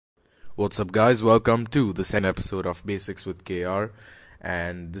What's up, guys? Welcome to the second episode of Basics with KR.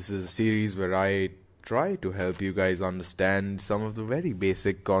 And this is a series where I try to help you guys understand some of the very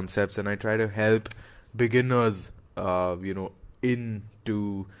basic concepts, and I try to help beginners,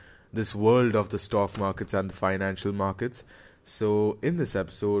 into this world of the stock markets and the financial markets. So, in this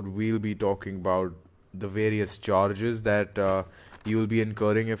episode, we'll be talking about the various charges that you'll be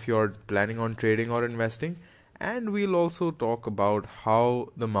incurring if you're planning on trading or investing, and we'll also talk about how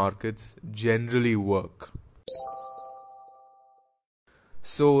the markets generally work.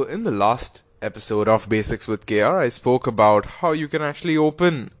 So, in the last episode of Basics with KR, I spoke about how you can actually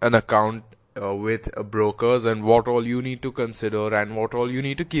open an account with brokers and what all you need to consider and what all you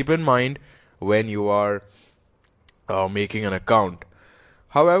need to keep in mind when you are making an account.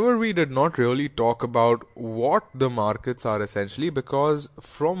 However, we did not really talk about what the markets are essentially because,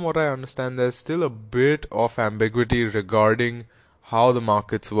 from what I understand, there's still a bit of ambiguity regarding how the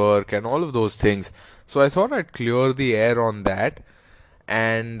markets work and all of those things. So I thought I'd clear the air on that,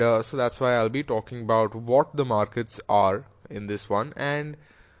 and so that's why I'll be talking about what the markets are in this one. And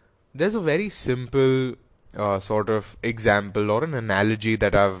there's a very simple sort of example or an analogy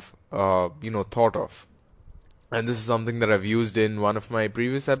that I've thought of, and this is something that I've used in one of my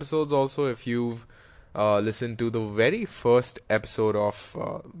previous episodes also. If you've listened to the very first episode of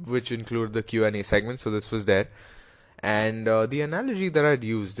which included the Q&A segment, so this was there. And the analogy that I'd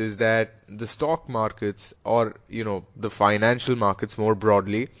used is that the stock markets, or the financial markets more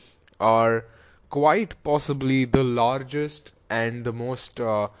broadly, are quite possibly the largest and the most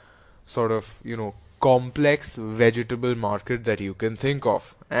complex vegetable market that you can think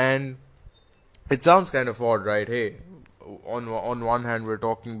of. And it sounds kind of odd, right? Hey, on one hand, we're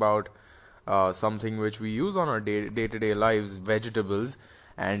talking about something which we use on our day-to-day lives, vegetables,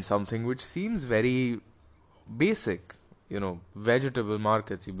 and something which seems very basic, vegetable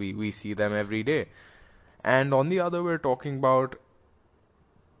markets. We see them every day. And on the other, we're talking about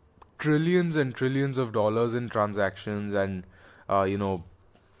trillions and trillions of dollars in transactions and,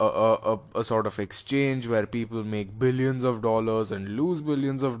 a sort of exchange where people make billions of dollars and lose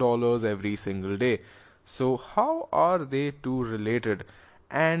billions of dollars every single day. So, how are they two related?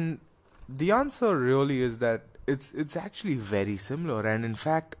 And the answer really is that it's actually very similar, and in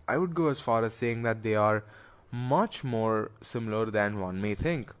fact, I would go as far as saying that they are much more similar than one may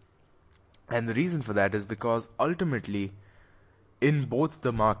think. And the reason for that is because ultimately, in both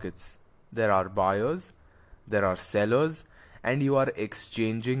the markets, there are buyers, there are sellers, and you are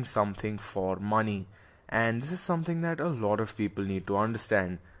exchanging something for money. And this is something that a lot of people need to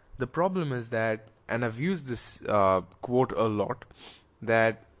understand. The problem is that, and I've used this quote a lot,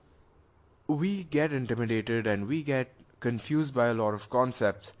 that we get intimidated and we get confused by a lot of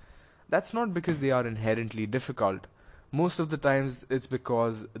concepts. That's not because they are inherently difficult. Most of the times it's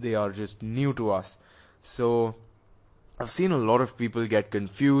because they are just new to us. So I've seen a lot of people get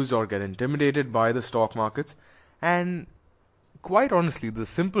confused or get intimidated by the stock markets, and quite honestly, the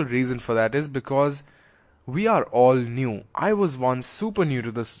simple reason for that is because we are all new. I was once super new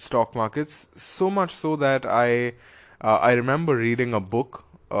to the stock markets, so much so that I remember reading a book,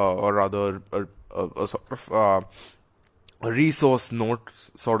 or rather a sort of a resource note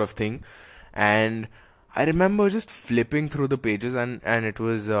sort of thing, and I remember just flipping through the pages, and it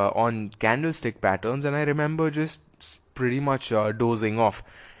was on candlestick patterns, and I remember just pretty much dozing off.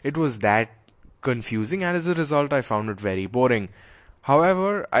 It was that confusing, and as a result I found it very boring.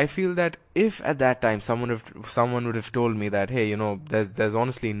 However, I feel that if at that time someone would have told me that, hey, there's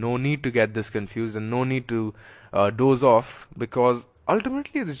honestly no need to get this confused and no need to doze off, because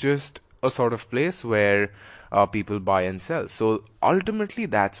ultimately it's just a sort of place where people buy and sell. So ultimately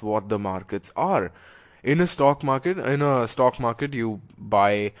that's what the markets are. In a stock market you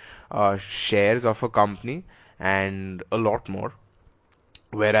buy shares of a company and a lot more.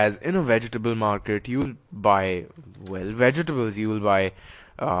 Whereas in a vegetable market, you'll buy, well, vegetables. You'll buy,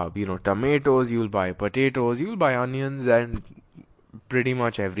 tomatoes. You'll buy potatoes. You'll buy onions, and pretty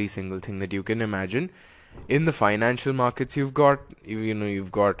much every single thing that you can imagine. In the financial markets, you've got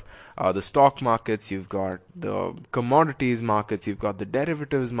the stock markets, you've got the commodities markets, you've got the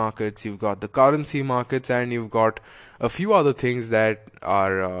derivatives markets, you've got the currency markets, and you've got a few other things that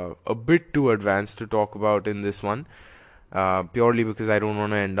are a bit too advanced to talk about in this one, purely because I don't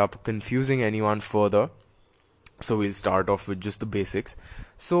want to end up confusing anyone further. So we'll start off with just the basics.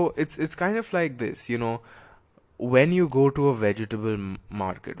 So it's kind of like this, when you go to a vegetable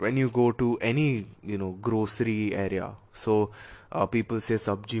market, when you go to any grocery area. So people say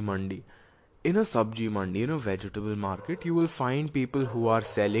sabji mandi. In a sabji mandi, in a vegetable market, you will find people who are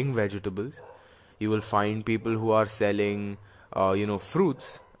selling vegetables. You will find people who are selling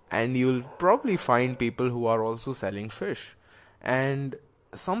fruits, and you'll probably find people who are also selling fish. And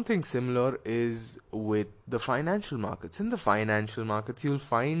something similar is with the financial markets. In the financial markets, you'll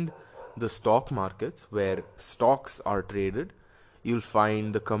find the stock markets where stocks are traded. You'll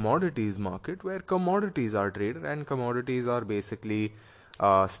find the commodities market where commodities are traded, and commodities are basically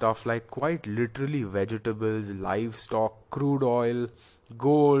stuff like quite literally vegetables, livestock, crude oil,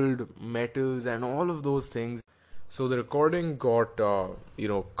 gold, metals, and all of those things. So the recording got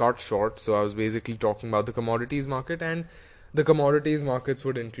cut short. So I was basically talking about the commodities market, and the commodities markets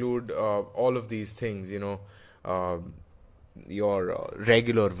would include all of these things. Uh, your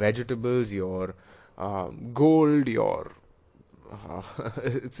regular vegetables, your gold, your uh,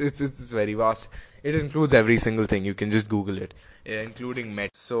 it's very vast. It includes every single thing. You can just Google it, including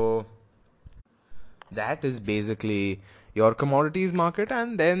met. So that is basically your commodities market,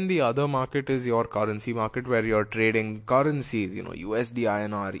 and then the other market is your currency market where you're trading currencies, USD,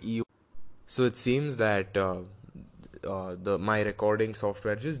 INR, EU. So it seems that the my recording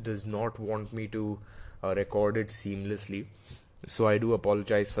software just does not want me to record it seamlessly. So I do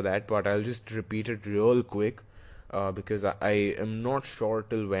apologize for that, but I'll just repeat it real quick because I am not sure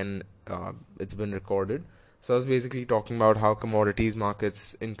till when it's been recorded. So I was basically talking about how commodities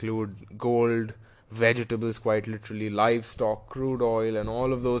markets include gold, vegetables, quite literally, livestock, crude oil, and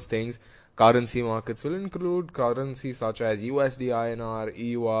all of those things. Currency markets will include currency such as USD, INR,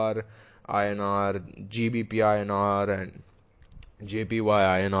 EUR, INR, GBP, INR, and JPY,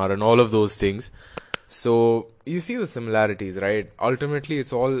 INR, and all of those things. So you see the similarities, right? Ultimately,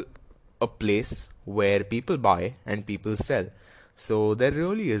 it's all a place where people buy and people sell. So there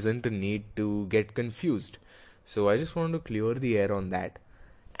really isn't a need to get confused. So I just wanted to clear the air on that.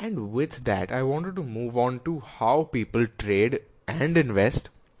 And with that, I wanted to move on to how people trade and invest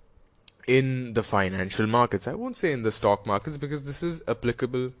in the financial markets. I won't say in the stock markets because this is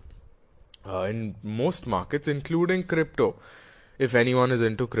applicable in most markets, including crypto. If anyone is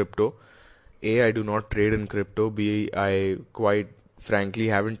into crypto, A, I do not trade in crypto. B, I quite frankly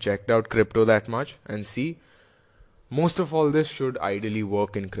haven't checked out crypto that much. And C, most of all this should ideally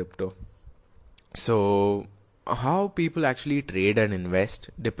work in crypto. So, how people actually trade and invest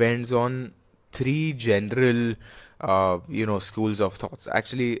depends on three general, schools of thoughts.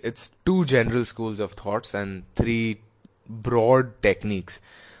 Actually, it's two general schools of thoughts and three broad techniques.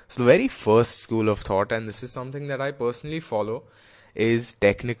 So, the very first school of thought, and this is something that I personally follow, is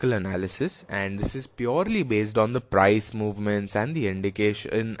technical analysis, and this is purely based on the price movements and the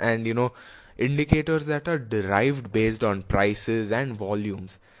indication and indicators that are derived based on prices and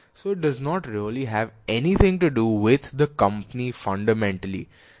volumes. So it does not really have anything to do with the company fundamentally.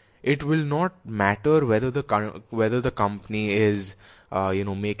 It will not matter whether the company is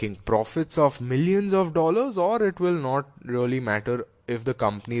making profits of millions of dollars, or it will not really matter if the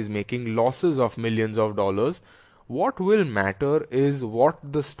company is making losses of millions of dollars. What will matter is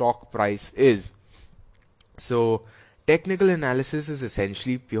what the stock price is. So technical analysis is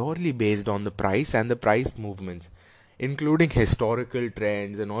essentially purely based on the price and the price movements, including historical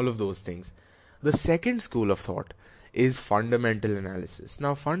trends and all of those things. The second school of thought is fundamental analysis.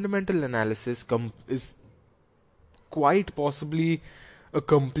 Now, fundamental analysis is quite possibly a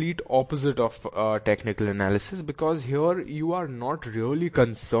complete opposite of technical analysis, because here you are not really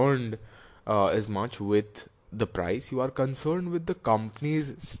concerned as much with the price. You are concerned with the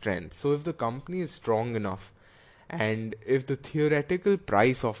company's strength. So if the company is strong enough, and if the theoretical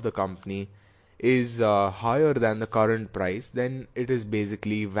price of the company is higher than the current price, then it is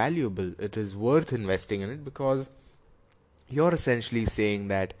basically valuable. It is worth investing in it, because you're essentially saying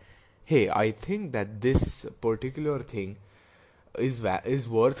that, hey, I think that this particular thing is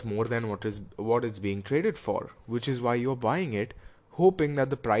worth more than what it's being traded for, which is why you're buying it, hoping that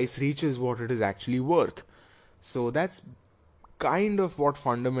the price reaches what it is actually worth. So that's kind of what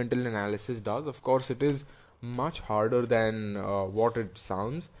fundamental analysis does. Of course, it is much harder than what it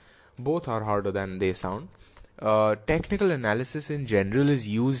sounds. Both are harder than they sound. Technical analysis in general is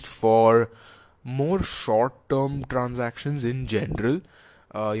used for more short-term transactions in general.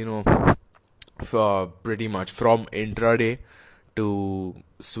 Uh, you know, pretty much from intraday to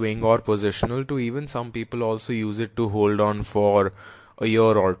swing or positional, to even some people also use it to hold on for a year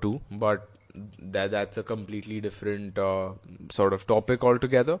or two. But that's a completely different sort of topic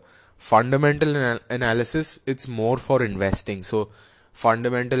altogether. Fundamental analysis, it's more for investing. So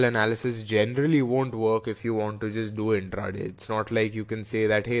fundamental analysis generally won't work if you want to just do intraday. It's not like you can say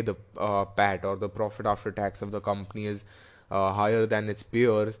that, hey, the PAT or the profit after tax of the company is higher than its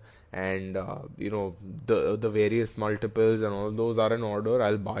peers, and the various multiples and all those are in order.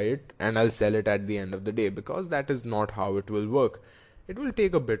 I'll buy it and I'll sell it at the end of the day, because that is not how it will work. it will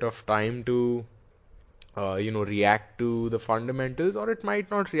take a bit of time to react to the fundamentals, or it might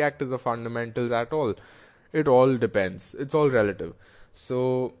not react to the fundamentals at all. It all depends. It's all relative.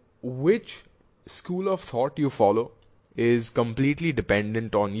 So, which school of thought you follow is completely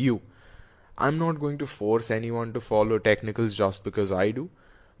dependent on you. I'm not going to force anyone to follow technicals just because I do,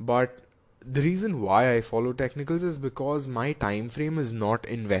 but the reason why I follow technicals is because my time frame is not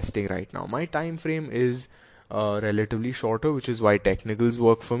investing right now. My time frame is relatively shorter, which is why technicals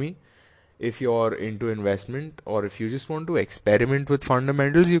work for me. If you're into investment or if you just want to experiment with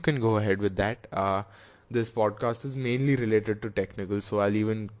fundamentals, you can go ahead with that. This podcast is mainly related to technicals, so I'll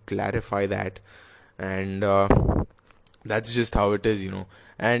even clarify that. And that's just how it is.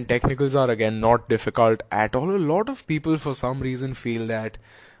 And technicals are again not difficult at all. A lot of people for some reason feel that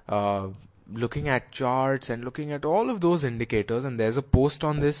uh, looking at charts and looking at all of those indicators, and there's a post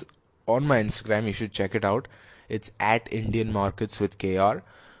on this on my Instagram, you should check it out. It's at Indian Markets with KR.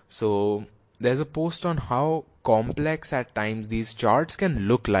 So there's a post on how complex at times these charts can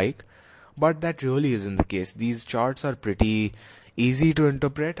look like, but that really isn't the case. These charts are pretty easy to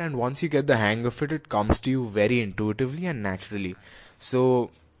interpret, and once you get the hang of it, it comes to you very intuitively and naturally. So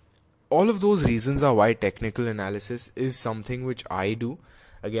all of those reasons are why technical analysis is something which I do.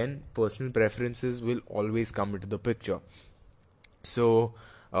 Again, personal preferences will always come into the picture. So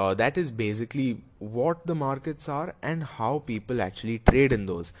that is basically what the markets are and how people actually trade in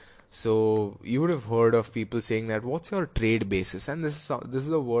those. So you would have heard of people saying that what's your trade basis, and this is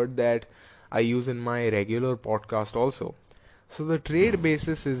a word that I use in my regular podcast also. So the trade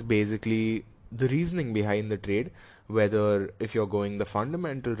basis is basically the reasoning behind the trade. Whether if you're going the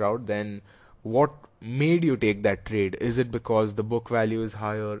fundamental route, then what made you take that trade? Is it because the book value is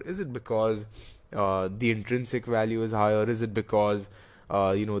higher? Is it because the intrinsic value is higher? Is it because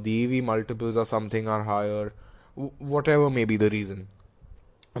the EV multiples or something are higher? Whatever may be the reason.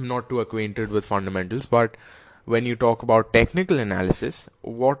 I'm not too acquainted with fundamentals, but when you talk about technical analysis,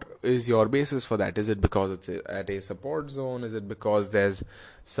 what is your basis for that? Is it because it's at a support zone? Is it because there's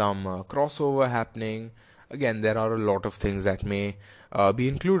some crossover happening? Again, there are a lot of things that may be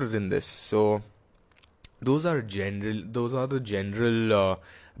included in this. So those are the general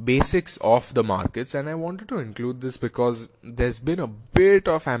basics of the markets, and I wanted to include this because there's been a bit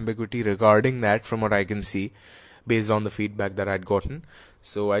of ambiguity regarding that from what I can see based on the feedback that I'd gotten.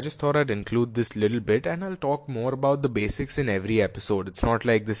 So I just thought I'd include this little bit, and I'll talk more about the basics in every episode. It's not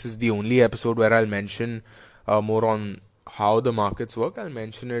like this is the only episode where I'll mention more on how the markets work. I'll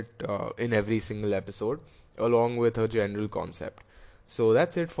mention it in every single episode along with a general concept. So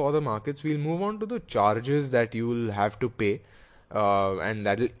that's it for the markets. We'll move on to the charges that you'll have to pay, and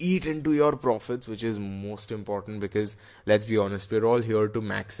that'll eat into your profits, which is most important because let's be honest, we're all here to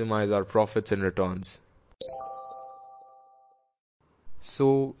maximize our profits and returns.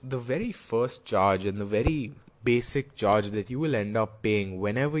 So the very first charge and the very basic charge that you will end up paying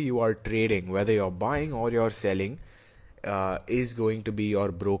whenever you are trading, whether you're buying or you're selling, is going to be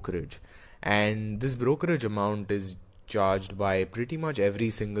your brokerage. And this brokerage amount is charged by pretty much every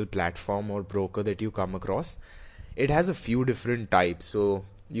single platform or broker that you come across. It has a few different types. So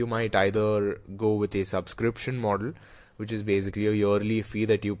you might either go with a subscription model, which is basically a yearly fee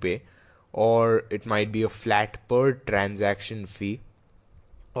that you pay, or it might be a flat per transaction fee,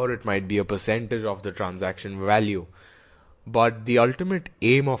 or it might be a percentage of the transaction value. But the ultimate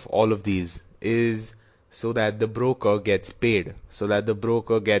aim of all of these is so that the broker gets paid, so that the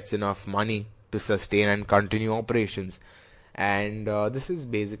broker gets enough money to sustain and continue operations. And this is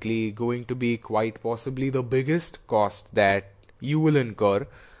basically going to be quite possibly the biggest cost that you will incur,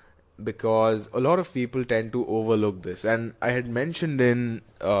 because a lot of people tend to overlook this. And I had mentioned in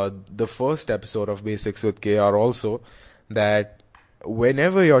the first episode of Basics with KR also that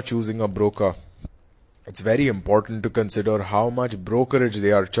whenever you're choosing a broker, it's very important to consider how much brokerage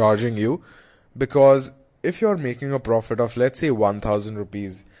they are charging you, because if you're making a profit of, let's say, 1000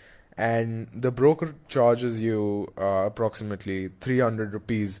 rupees and the broker charges you approximately 300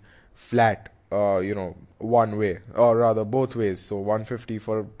 rupees flat, one way, or rather both ways, so 150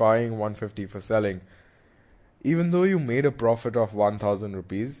 for buying, 150 for selling, even though you made a profit of 1000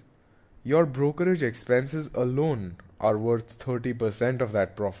 rupees, your brokerage expenses alone are worth 30% of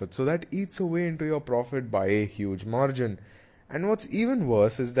that profit. So that eats away into your profit by a huge margin. And what's even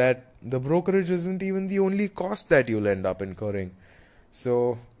worse is that the brokerage isn't even the only cost that you'll end up incurring.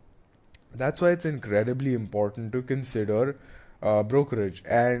 So that's why it's incredibly important to consider brokerage.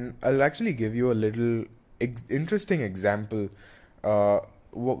 And I'll actually give you a little interesting example,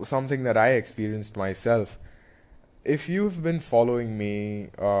 something that I experienced myself. If you've been following me,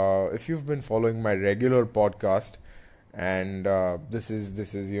 if you've been following my regular podcast, and this is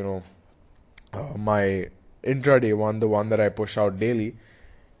my intraday one, the one that I push out daily.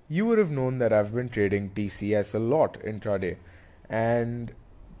 You would have known that I've been trading TCS a lot intraday, and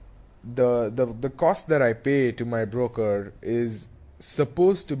the cost that I pay to my broker is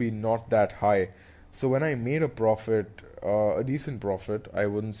supposed to be not that high. So when I made a profit, a decent profit, I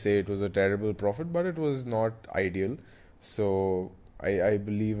wouldn't say it was a terrible profit, but it was not ideal. So I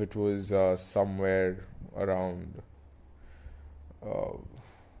believe it was somewhere around uh,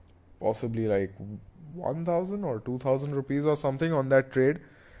 possibly like 1,000 or 2,000 rupees or something on that trade.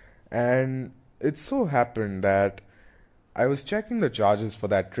 And it so happened that I was checking the charges for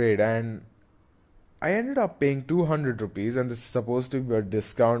that trade, and I ended up paying 200 rupees, and this is supposed to be a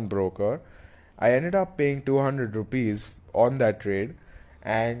discount broker. I ended up paying 200 rupees on that trade,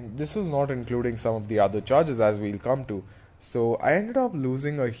 and this was not including some of the other charges as we'll come to. So I ended up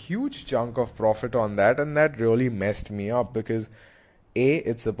losing a huge chunk of profit on that, and that really messed me up because A,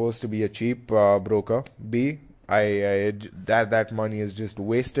 it's supposed to be a cheap broker. B, that money is just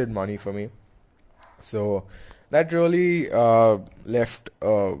wasted money for me. So that really left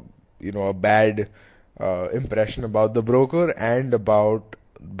a bad impression about the broker and about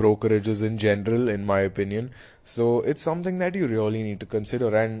brokerages in general, in my opinion. So it's something that you really need to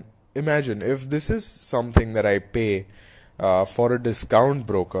consider. And imagine if this is something that I pay for a discount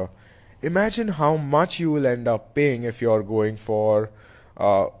broker. Imagine how much you will end up paying if you're going for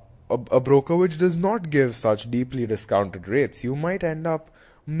uh, a broker which does not give such deeply discounted rates. You might end up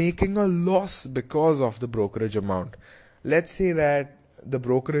making a loss because of the brokerage amount. Let's say that the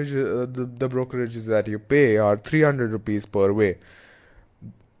brokerages that you pay are 300 rupees per way.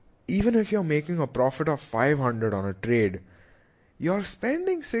 Even if you're making a profit of 500 on a trade, you're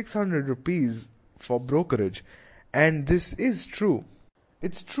spending 600 rupees for brokerage. And this is true.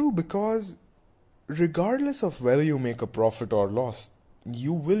 It's true because regardless of whether you make a profit or loss,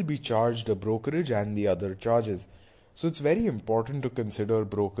 you will be charged a brokerage and the other charges. So it's very important to consider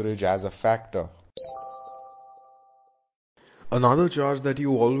brokerage as a factor. Another charge that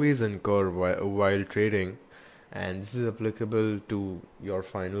you always incur while trading, and this is applicable to your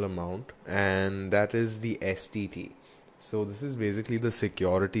final amount, and that is the STT. So this is basically the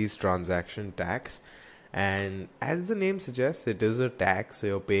securities transaction tax, and as the name suggests, it is a tax. So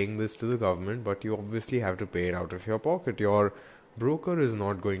you're paying this to the government, but you obviously have to pay it out of your pocket. Your broker is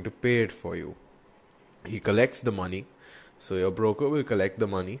not going to pay it for you. He collects the money. So your broker will collect the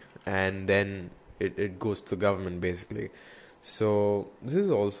money, and then it goes to the government basically. So this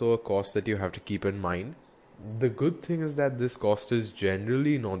is also a cost that you have to keep in mind. The good thing is that this cost is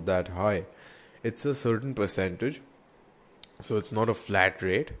generally not that high. It's a certain percentage, so it's not a flat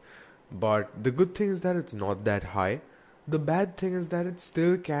rate. But the good thing is that it's not that high. The bad thing is that it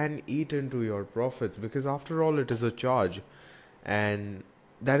still can eat into your profits because, after all, it is a charge. And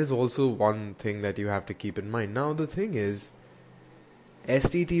that is also one thing that you have to keep in mind. Now, the thing is,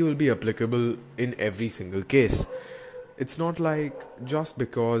 STT will be applicable in every single case. It's not like just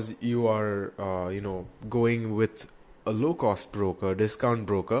because you are, going with a low cost broker, discount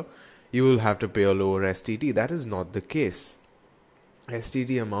broker, you will have to pay a lower STT. That is not the case.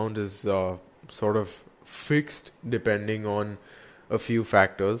 STT amount is sort of fixed depending on a few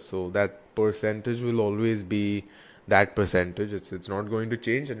factors. So that percentage will always be that percentage. It's not going to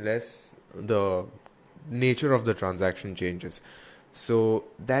change unless the nature of the transaction changes. So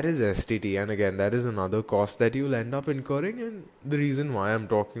that is STT, and again, that is another cost that you'll end up incurring. And the reason why I'm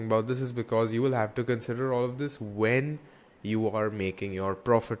talking about this is because you will have to consider all of this when you are making your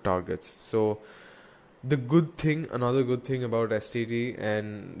profit targets. So another good thing about STT,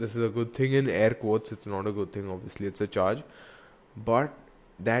 and this is a good thing in air quotes, it's not a good thing, obviously, it's a charge, but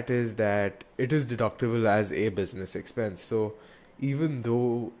that is that it is deductible as a business expense. So even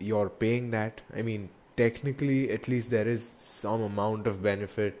though you're paying that, I mean, technically, at least there is some amount of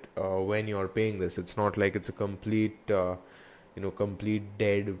benefit when you're paying this. It's not like it's a complete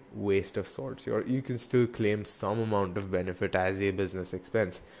dead waste of sorts. You can still claim some amount of benefit as a business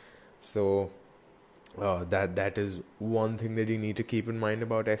expense. So that is one thing that you need to keep in mind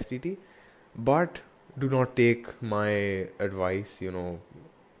about STT. But do not take my advice,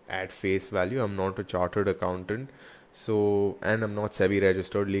 at face value. I'm not a chartered accountant, so, and I'm not SEBI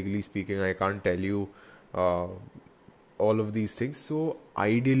registered. Legally speaking, I can't tell you uh, all of these things. So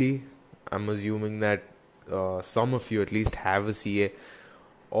ideally, I'm assuming that some of you at least have a CA,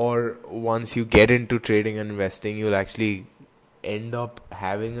 or once you get into trading and investing, you'll actually end up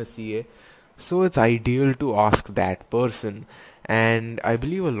having a CA. So it's ideal to ask that person. And I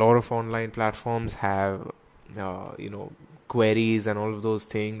believe a lot of online platforms have, uh, you know, queries and all of those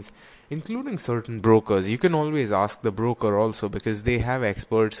things, including certain brokers, you can always ask the broker also, because they have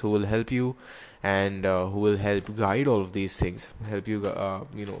experts who will help you and who will help guide all of these things, help you,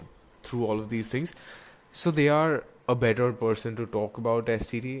 through all of these things. So they are a better person to talk about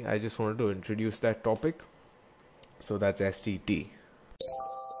STT. I just wanted to introduce that topic. So that's STT.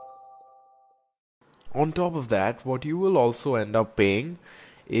 On top of that, what you will also end up paying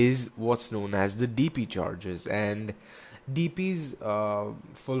is what's known as the DP charges. And DP's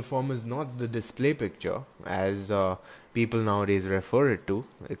full form is not the display picture, as people nowadays refer it to.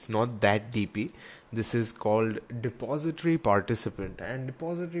 It's not that DP. This is called depository participant, and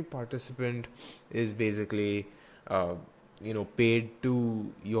depository participant is basically paid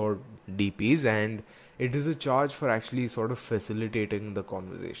to your DPs, and it is a charge for actually sort of facilitating the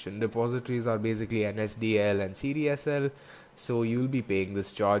conversation. Depositories are basically NSDL and CDSL, so you'll be paying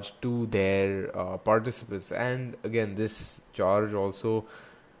this charge to their participants. And again, this charge also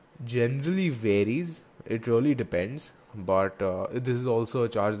generally varies. It really depends, but this is also a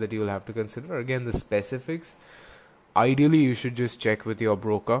charge that you will have to consider. Again, the specifics, ideally you should just check with your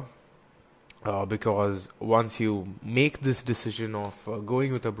broker, because once you make this decision of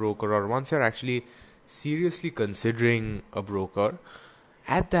going with a broker, or once you're actually seriously considering a broker,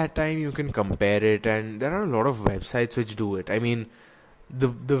 at that time you can compare it, and there are a lot of websites which do it. I mean, the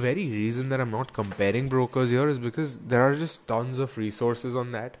very reason that I'm not comparing brokers here is because there are just tons of resources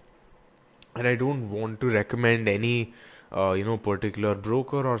on that, and I don't want to recommend any particular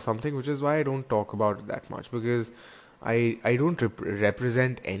broker or something, which is why I don't talk about it that much, because I don't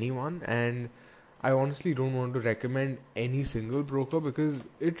represent anyone, and I honestly don't want to recommend any single broker, because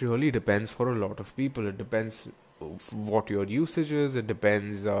it really depends for a lot of people. It depends what your usage is, it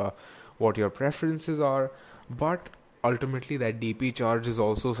depends what your preferences are, but ultimately that DP charge is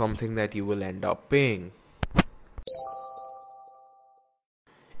also something that you will end up paying.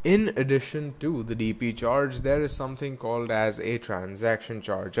 In addition to the DP charge, there is something called as a transaction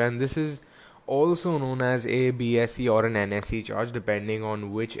charge, and this is also known as a BSE or an NSE charge, depending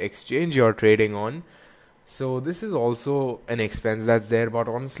on which exchange you're trading on. So this is also an expense that's there, but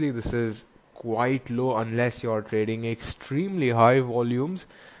honestly this is quite low unless you're trading extremely high volumes.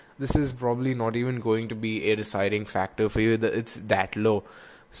 This is probably not even going to be a deciding factor for you, that it's that low.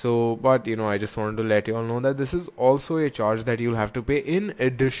 So, but I just wanted to let you all know that this is also a charge that you'll have to pay in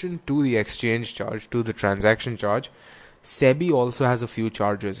addition to the exchange charge, to the transaction charge. SEBI also has a few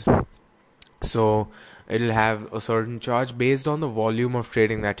charges. So it'll have a certain charge based on the volume of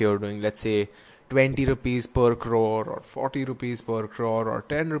trading that you're doing. Let's say 20 rupees per crore, or 40 rupees per crore, or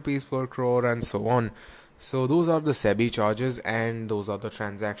 10 rupees per crore, and so on. So those are the SEBI charges, and those are the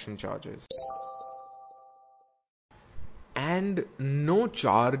transaction charges. And no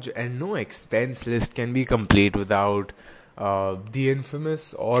charge and no expense list can be complete without the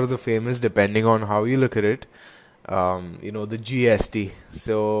infamous or the famous, depending on how you look at it, the GST.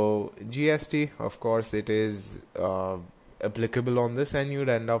 So GST, of course, it is applicable on this, and you'd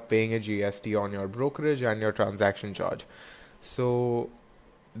end up paying a GST on your brokerage and your transaction charge. So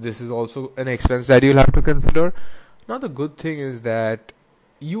this is also an expense that you'll have to consider. Now the good thing is that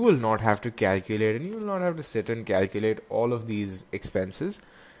you will not have to calculate, and you will not have to sit and calculate all of these expenses.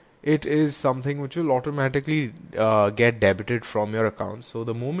 It is something which will automatically get debited from your account. So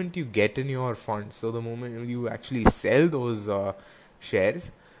the moment you get in your funds, so the moment you actually sell those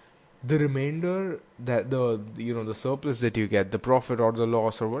shares, the remainder, that the surplus that you get, the profit or the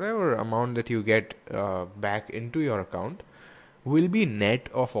loss or whatever amount that you get back into your account, will be net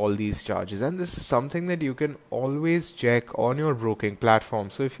of all these charges. And this is something that you can always check on your broking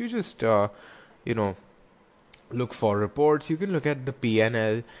platform. So if you just look for reports, you can look at the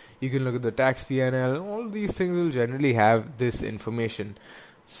PNL, you can look at the tax PNL, all these things will generally have this information.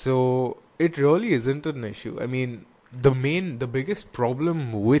 So it really isn't an issue. I mean, the biggest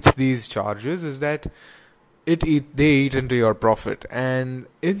problem with these charges is that they eat into your profit, and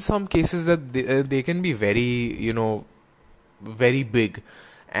in some cases that they can be very very big,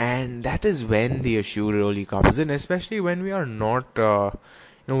 and that is when the issue really comes in, especially when we are not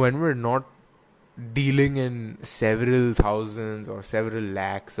when we're not dealing in several thousands or several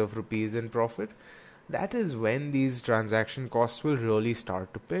lakhs of rupees in profit. That is when these transaction costs will really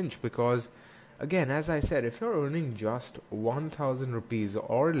start to pinch, because again, as I said, if you're earning just 1000 rupees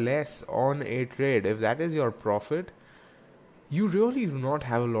or less on a trade, if that is your profit, you really do not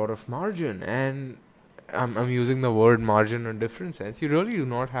have a lot of margin. And I'm using the word margin in a different sense. You really do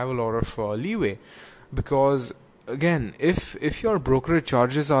not have a lot of leeway, because again, if your brokerage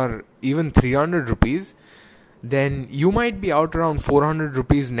charges are even 300 rupees, then you might be out around 400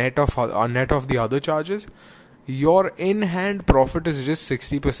 rupees net of the other charges. your in-hand profit is just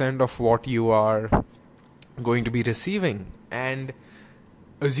 60% of what you are going to be receiving. And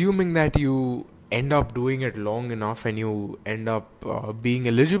assuming that you end up doing it long enough and you end up being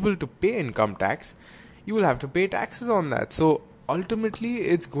eligible to pay income tax, you will have to pay taxes on that. So ultimately,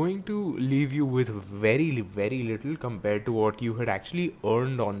 it's going to leave you with very, very little compared to what you had actually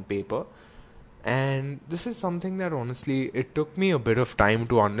earned on paper. And this is something that honestly, it took me a bit of time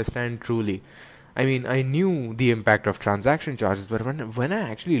to understand truly. I mean, I knew the impact of transaction charges, but when I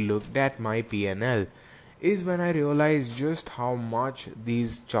actually looked at my PNL, is when I realized just how much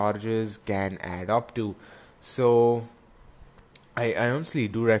these charges can add up to. So I honestly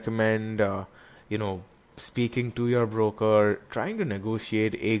do recommend, speaking to your broker, trying to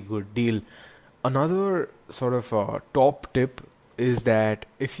negotiate a good deal. Another sort of top tip is that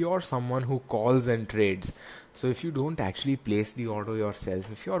if you're someone who calls and trades, so if you don't actually place the order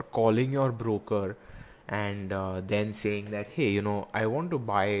yourself, if you're calling your broker and then saying that, hey, I want to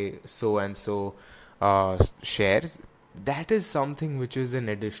buy so and so shares, that is something which is an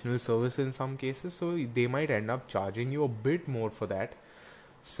additional service in some cases, so they might end up charging you a bit more for that.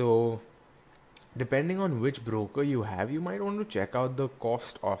 So depending on which broker you have, you might want to check out the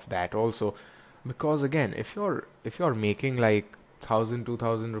cost of that also, because again, if you're making like 1,000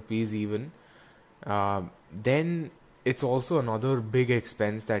 2,000 rupees even, then it's also another big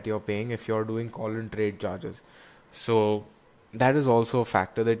expense that you're paying if you're doing call and trade charges. So that is also a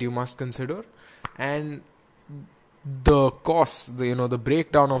factor that you must consider. And the costs, the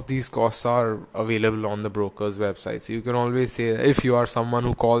breakdown of these costs are available on the broker's website. So you can always say, if you are someone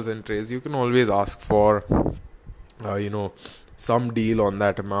who calls and trades, you can always ask for, uh, you know, some deal on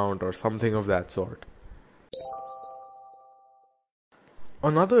that amount or something of that sort.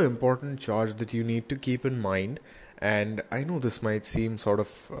 Another important charge that you need to keep in mind, and I know this might seem sort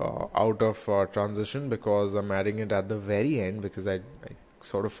of out of transition because I'm adding it at the very end because I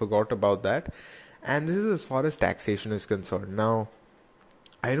sort of forgot about that. And this is as far as taxation is concerned. Now,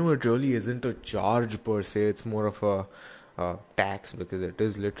 I know it really isn't a charge per se, it's more of a tax because it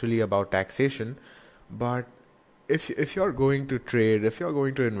is literally about taxation. But if you're going to trade, if you're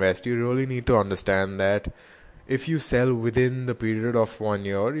going to invest, you really need to understand that if you sell within the period of 1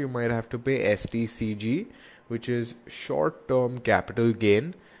 year, you might have to pay STCG, which is short term capital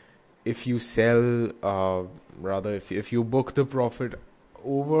gain. If you sell, rather, if you book the profit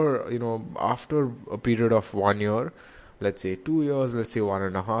over, after a period of 1 year, let's say 2 years, let's say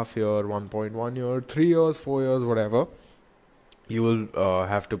 1.5 year, 1.1 year, 3 years, 4 years, whatever, you will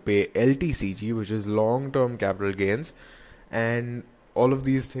have to pay LTCG, which is long term capital gains. And all of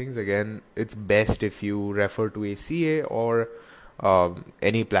these things, again, it's best if you refer to a CA or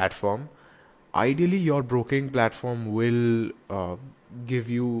any platform. Ideally, your broking platform will give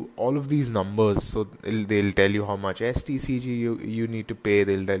you all of these numbers. So they'll tell you how much STCG you need to pay,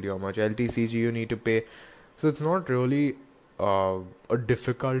 they'll tell you how much LTCG you need to pay. So it's not really a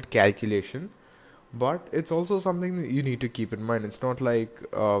difficult calculation, but it's also something that you need to keep in mind. It's not like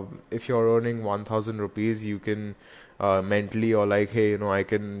if you're earning 1,000 rupees, you can mentally, or like, hey, I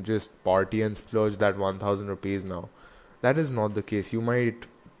can just party and splurge that 1,000 rupees now. That is not the case. You might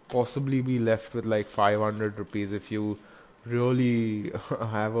possibly be left with like 500 rupees if you really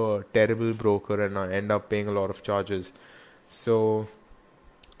have a terrible broker and end up paying a lot of charges. So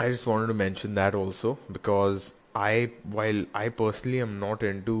I just wanted to mention that also because while I personally am not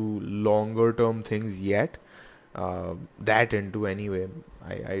into longer term things yet, that into anyway,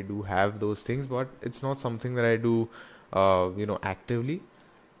 I do have those things, but it's not something that I do, actively.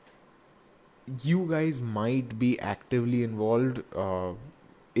 You guys might be actively involved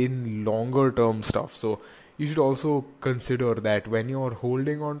in longer term stuff, so you should also consider that when you're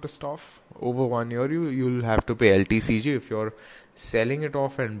holding on to stuff over 1 year, you'll have to pay LTCG. If you're selling it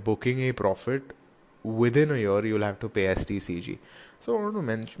off and booking a profit within a year, you'll have to pay STCG. So I want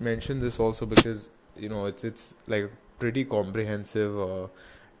to mention this also because it's like a pretty comprehensive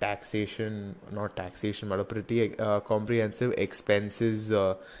taxation, not taxation, but a pretty comprehensive expenses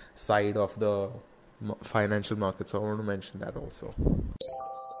side of the financial market. So I want to mention that also.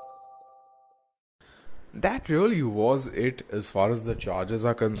 That really was it as far as the charges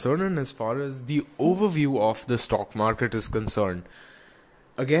are concerned and as far as the overview of the stock market is concerned.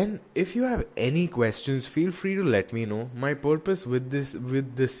 Again, if you have any questions, feel free to let me know. My purpose with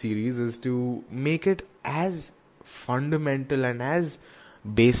this series is to make it as fundamental and as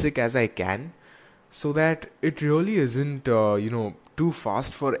basic as I can, so that it really isn't too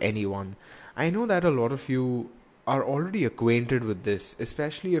fast for anyone. I know that a lot of you are already acquainted with this,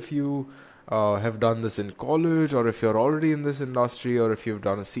 especially if you have done this in college, or if you're already in this industry, or if you've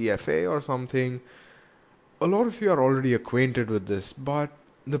done a CFA or something. a lot of you are already acquainted with this, but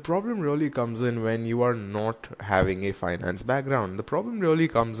the problem really comes in when you are not having a finance background. The problem really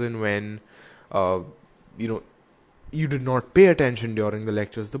comes in when, uh, you know, you did not pay attention during the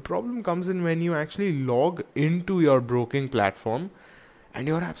lectures. The problem comes in when you actually log into your broking platform and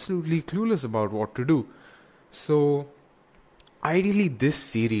you're absolutely clueless about what to do. So, ideally, this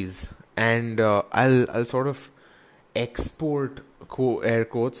series, and I'll sort of export air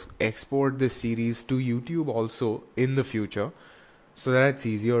quotes export this series to YouTube also in the future, so that it's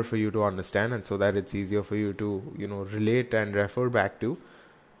easier for you to understand and so that it's easier for you to relate and refer back to.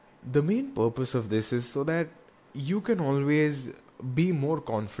 The main purpose of this is so that you can always be more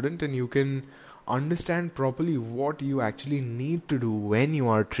confident and you can understand properly what you actually need to do when you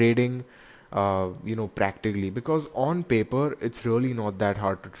are trading, practically, because on paper it's really not that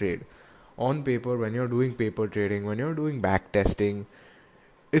hard to trade. On paper, when you're doing paper trading, when you're doing back testing,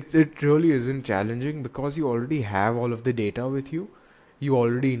 it really isn't challenging because you already have all of the data with you. You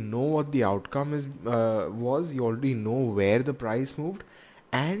already know what the outcome was. You already know where the price moved,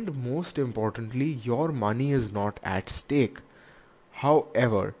 and most importantly, your money is not at stake.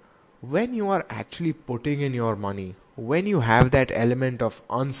 However, when you are actually putting in your money, when you have that element of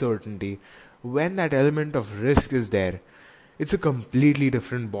uncertainty, when that element of risk is there, it's a completely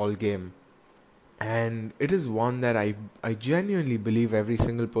different ball game, and it is one that I genuinely believe every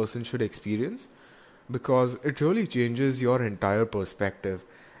single person should experience, because it really changes your entire perspective.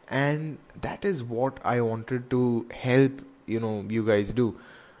 And that is what I wanted to help you guys do.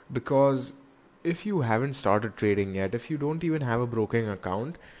 Because if you haven't started trading yet, if you don't even have a broking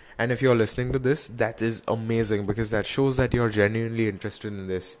account, and if you're listening to this, that is amazing, because that shows that you're genuinely interested in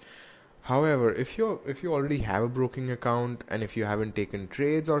this. However, if you already have a broking account and if you haven't taken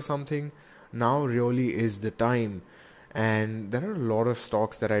trades or something, now really is the time. And there are a lot of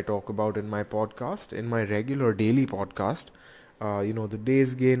stocks that I talk about in my podcast, in my regular daily podcast. The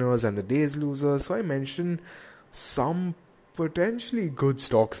days gainers and the days losers. So I mentioned some potentially good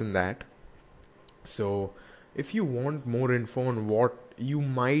stocks in that. So if you want more info on what you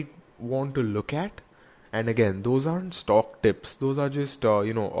might want to look at, and again, those aren't stock tips, those are just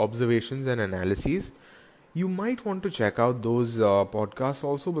observations and analyses. You might want to check out those podcasts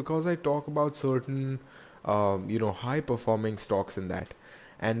also, because I talk about certain high performing stocks in that,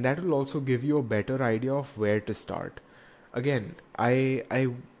 and that will also give you a better idea of where to start. Again,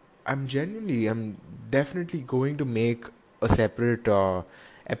 I'm definitely going to make a separate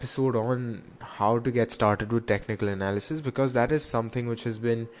episode on how to get started with technical analysis, because that is something which has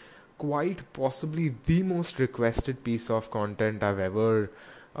been quite possibly the most requested piece of content I've ever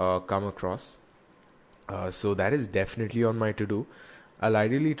come across. So that is definitely on my to do. I'll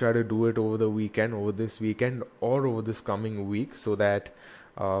ideally try to do it over this weekend, or over this coming week, so that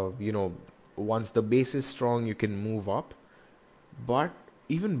once the base is strong, you can move up. But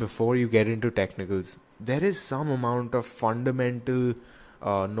even before you get into technicals, there is some amount of fundamental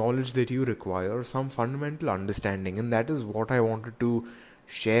knowledge that you require, some fundamental understanding, and that is what I wanted to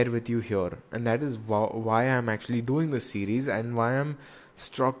share with you here. And that is why I'm actually doing this series, and why I'm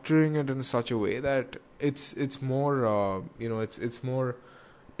structuring it in such a way that it's more it's more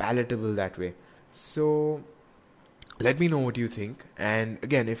palatable that way. So let me know what you think. And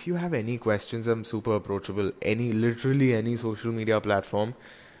again, if you have any questions, I'm super approachable. Literally any social media platform.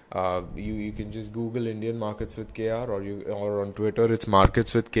 You can just Google Indian Markets with KR, or on Twitter it's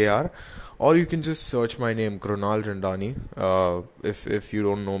Markets with KR, or you can just search my name, Krunal Randani, if you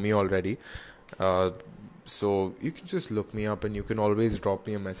don't know me already. Uh, so you can just look me up and you can always drop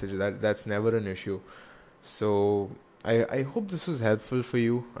me a message. That's never an issue. So I hope this was helpful for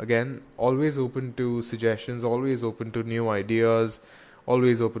you. Again, always open to suggestions, always open to new ideas,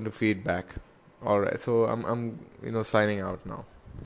 always open to feedback. Alright, so I'm signing out now.